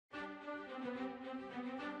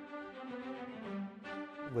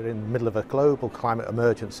We're in the middle of a global climate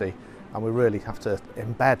emergency and we really have to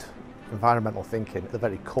embed environmental thinking at the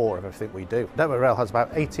very core of everything we do. Network Rail has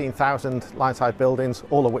about 18,000 line-side buildings,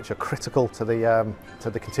 all of which are critical to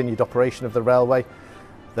the continued operation of the railway.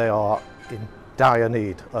 They are in dire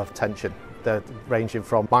need of attention. They're ranging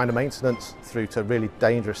from minor maintenance through to really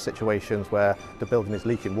dangerous situations where the building is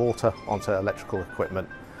leaking water onto electrical equipment.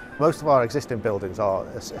 Most of our existing buildings are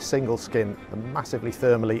a single skin and massively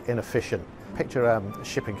thermally inefficient. Picture a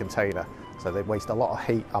shipping container, so they waste a lot of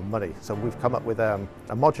heat and money. So we've come up with a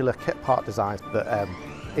modular kit part design that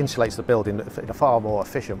insulates the building in a far more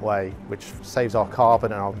efficient way, which saves our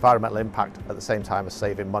carbon and our environmental impact at the same time as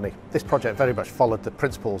saving money. This project very much followed the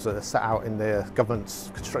principles that are set out in the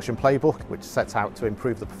government's construction playbook, which sets out to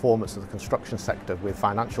improve the performance of the construction sector with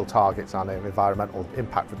financial targets and environmental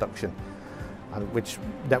impact reduction, and which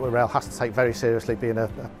Network Rail has to take very seriously, being a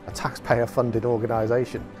taxpayer-funded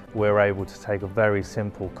organisation. We're able to take a very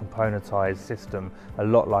simple componentised system, a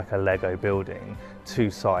lot like a Lego building, to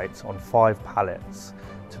sites on 5 pallets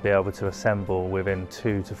to be able to assemble within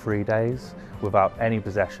 2 to 3 days without any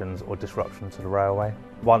possessions or disruption to the railway.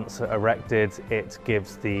 Once erected, it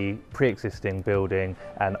gives the pre-existing building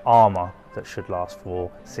an armour that should last for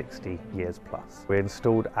 60 years plus. We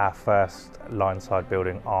installed our first line-side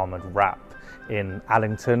building armoured wrap in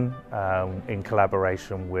Allington in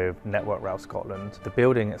collaboration with Network Rail Scotland. The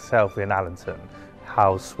building itself in Allington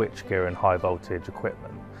housed switchgear and high voltage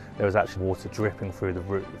equipment. There was actually water dripping through the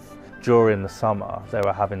roof. During the summer, they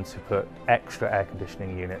were having to put extra air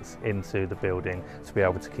conditioning units into the building to be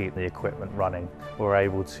able to keep the equipment running. We were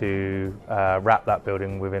able to wrap that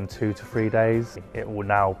building within 2 to 3 days. It will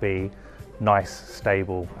now be nice,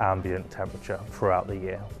 stable, ambient temperature throughout the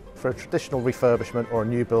year. For a traditional refurbishment or a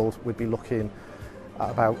new build, we'd be looking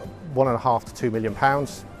at about £1.5 to £2 million.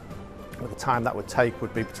 The time that would take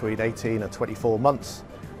would be between 18 and 24 months.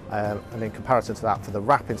 And in comparison to that, for the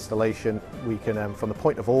wrap installation, we can, from the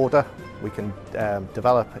point of order, we can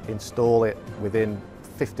develop, install it within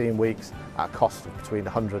 15 weeks at a cost of between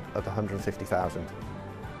 100 and 150,000.